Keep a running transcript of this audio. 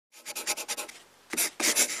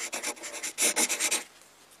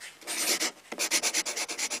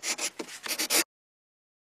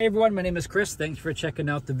Hey everyone, my name is Chris. Thanks for checking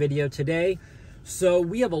out the video today. So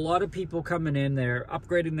we have a lot of people coming in, they're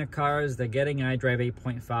upgrading their cars, they're getting iDrive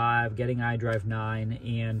 8.5, getting iDrive 9,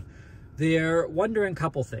 and they're wondering a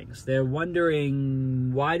couple things. They're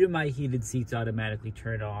wondering, why do my heated seats automatically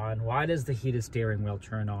turn on? Why does the heated steering wheel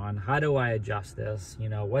turn on? How do I adjust this? You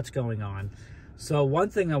know, what's going on? So one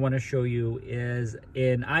thing I want to show you is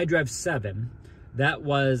in iDrive 7, that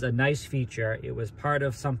was a nice feature. It was part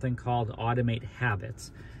of something called Automate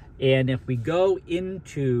Habits. And if we go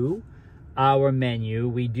into our menu,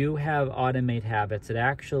 we do have Automate Habits. It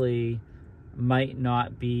actually might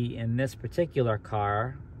not be in this particular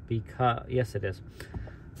car because, yes it is.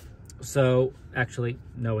 So actually,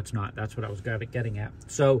 no it's not. That's what I was getting at.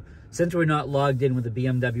 So since we're not logged in with the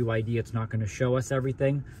BMW ID, it's not going to show us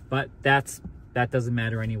everything, but that doesn't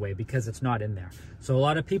matter anyway because it's not in there. So a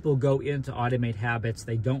lot of people go into Automate Habits,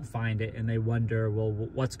 they don't find it, and they wonder, well,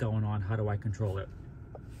 what's going on? How do I control it?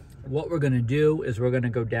 What we're going to do is we're going to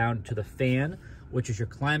go down to the fan, which is your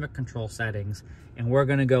climate control settings, and we're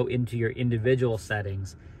going to go into your individual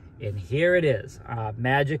settings. And here it is.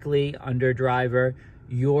 Magically, under driver,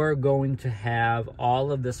 you're going to have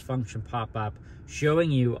all of this function pop up,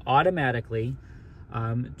 showing you automatically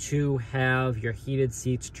to have your heated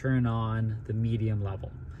seats turn on the medium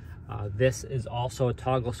level. This is also a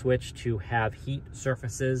toggle switch to have heat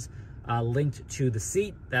surfaces linked to the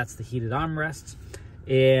seat. That's the heated armrests.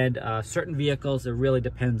 And certain vehicles, it really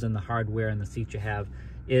depends on the hardware and the seat you have,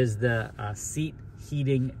 is the seat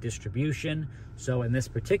heating distribution. So in this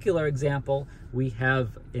particular example, we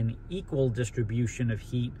have an equal distribution of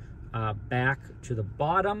heat back to the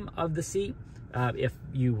bottom of the seat. If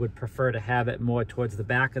you would prefer to have it more towards the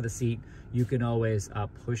back of the seat, you can always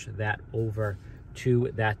push that over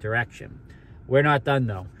to that direction. We're not done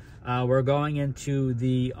though. We're going into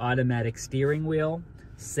the automatic steering wheel.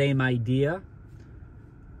 Same idea.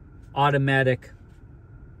 Automatic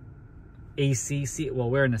AC seat. Well,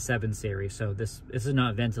 we're in a 7 series, so this is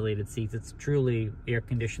not ventilated seats. It's truly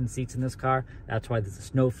air-conditioned seats in this car. That's why there's a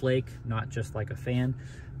snowflake, not just like a fan.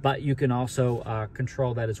 But you can also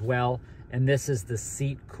control that as well. And this is the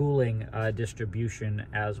seat cooling distribution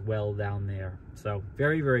as well down there. So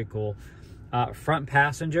very, very cool. Front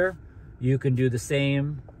passenger, you can do the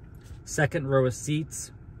same. Second row of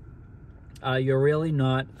seats. You're really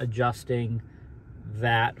not adjusting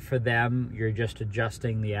that for them. You're just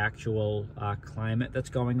adjusting the actual climate that's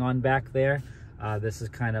going on back there. This is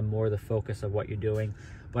kind of more the focus of what you're doing.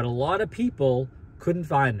 But a lot of people couldn't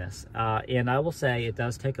find this. And I will say it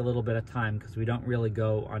does take a little bit of time because we don't really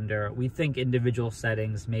go under, we think individual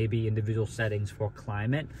settings, maybe individual settings for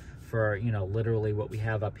climate, for, you know, literally what we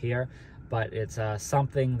have up here. But it's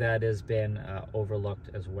something that has been overlooked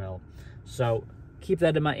as well. So keep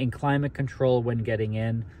that in mind. In climate control when getting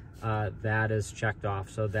in, that is checked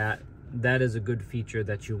off. So that is a good feature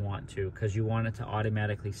that you want to, because you want it to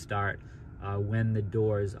automatically start when the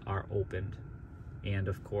doors are opened, and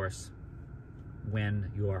of course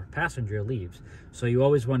when your passenger leaves. So you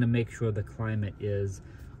always want to make sure the climate is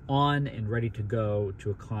on and ready to go to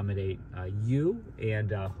accommodate you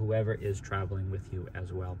and whoever is traveling with you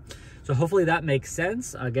as well. So hopefully that makes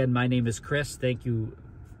sense. Again, my name is Chris. Thank you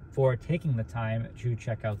for taking the time to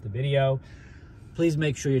check out the video. Please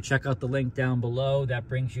make sure you check out the link down below. That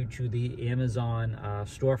brings you to the Amazon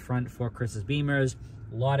storefront for Chris's Beamers.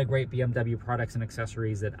 A lot of great BMW products and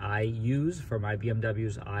accessories that I use for my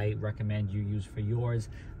BMWs. I recommend you use for yours.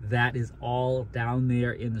 That is all down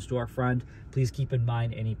there in the storefront. Please keep in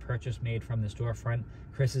mind any purchase made from the storefront,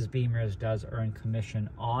 Chris's Beamers does earn commission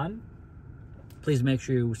on. Please make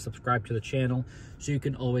sure you subscribe to the channel so you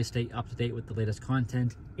can always stay up to date with the latest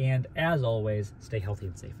content. And as always, stay healthy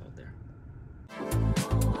and safe out there.